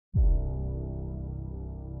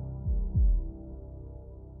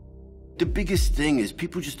The biggest thing is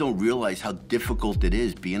people just don't realize how difficult it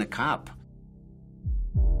is being a cop.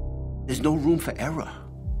 There's no room for error.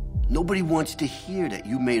 Nobody wants to hear that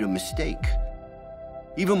you made a mistake.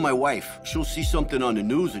 Even my wife, she'll see something on the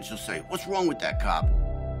news and she'll say, "What's wrong with that cop?"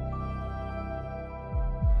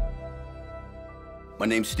 My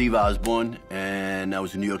name's Steve Osborne, and I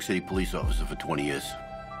was a New York City police officer for 20 years.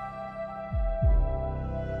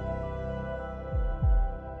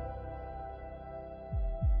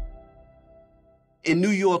 In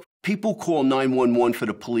New York, people call 911 for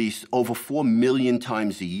the police over 4 million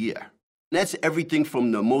times a year. That's everything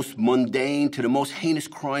from the most mundane to the most heinous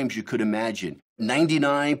crimes you could imagine.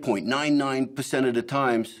 99.99% of the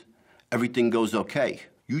times, everything goes okay.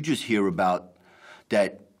 You just hear about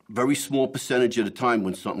that very small percentage of the time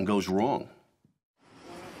when something goes wrong.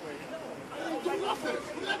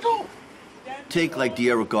 Take like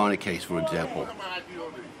the Eric Garner case, for example.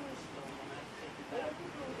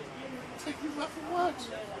 Take you left for what?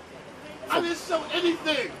 I didn't sell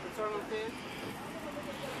anything.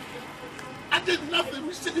 I did nothing.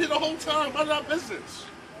 We sitting here the whole time, minding our business.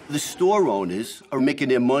 The store owners are making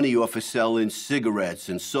their money off of selling cigarettes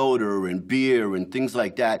and soda and beer and things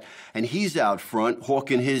like that, and he's out front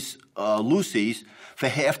hawking his loosies for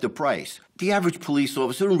half the price. The average police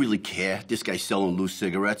officer doesn't really care. This guy's selling loose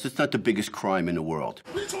cigarettes. It's not the biggest crime in the world.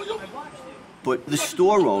 But the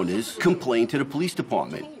store owners complain to the police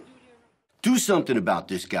department. Do something about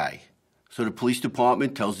this guy. So the police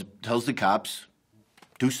department tells the cops,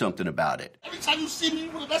 do something about it. Every time you see me,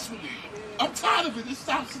 you want to mess with me. I'm tired of it. This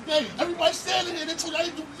stops today. Everybody's standing here, they told you I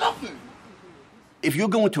didn't do nothing. If you're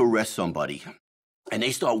going to arrest somebody and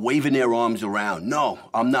they start waving their arms around, "No,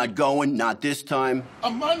 I'm not going, not this time."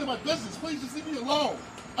 I'm minding my business. Please just leave me alone.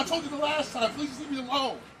 I told you the last time. Please just leave me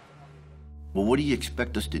alone. Well, what do you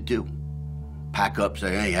expect us to do? Pack up,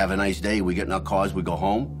 say, "Hey, have a nice day. We get in our cars, we go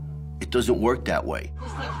home"? It doesn't work that way.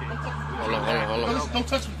 Hold on. Don't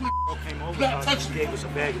touch me, please. Do not touch me.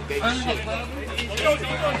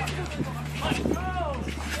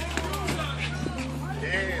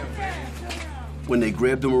 When they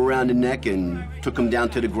grabbed him around the neck and took him down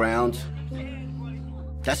to the ground,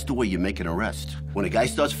 that's the way you make an arrest. When a guy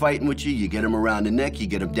starts fighting with you, you get him around the neck, you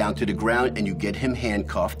get him down to the ground, and you get him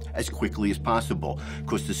handcuffed as quickly as possible.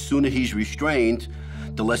 Because the sooner he's restrained,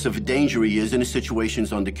 the less of a danger he is and the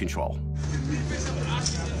situation's under control.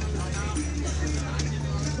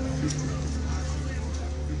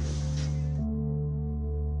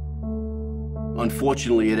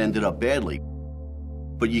 Unfortunately, it ended up badly.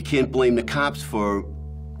 But you can't blame the cops for,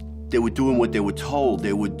 they were doing what they were told.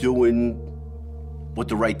 They were doing what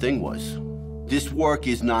the right thing was. This work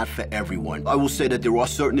is not for everyone. I will say that there are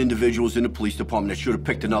certain individuals in the police department that should have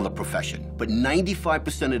picked another profession. But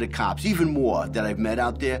 95% of the cops, even more, that I've met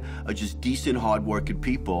out there are just decent, hard-working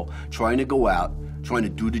people trying to go out, trying to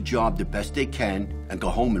do the job the best they can, and go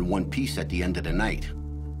home in one piece at the end of the night.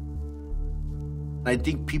 I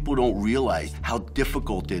think people don't realize how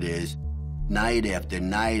difficult it is, night after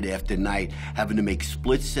night after night, having to make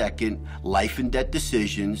split-second, life-and-death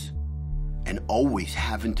decisions, and always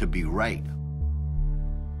having to be right.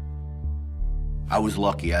 I was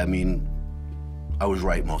lucky. I mean, I was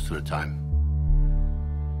right most of the time.